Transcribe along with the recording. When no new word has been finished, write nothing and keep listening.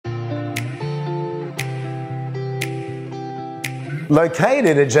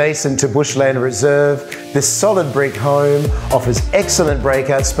Located adjacent to Bushland Reserve, this solid brick home offers excellent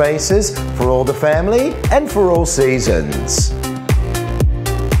breakout spaces for all the family and for all seasons.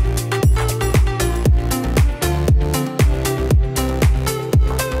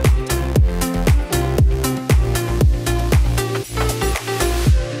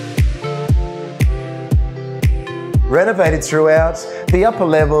 Renovated throughout, the upper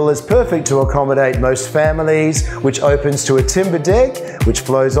level is perfect to accommodate most families, which opens to a timber deck which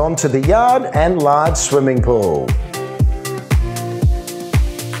flows onto the yard and large swimming pool.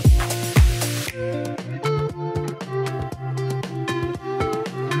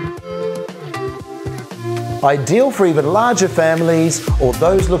 Ideal for even larger families or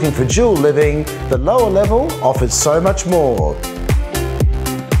those looking for dual living, the lower level offers so much more.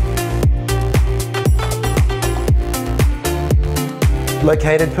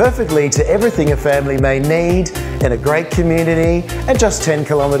 Located perfectly to everything a family may need, in a great community and just 10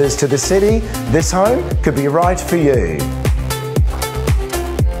 kilometres to the city, this home could be right for you.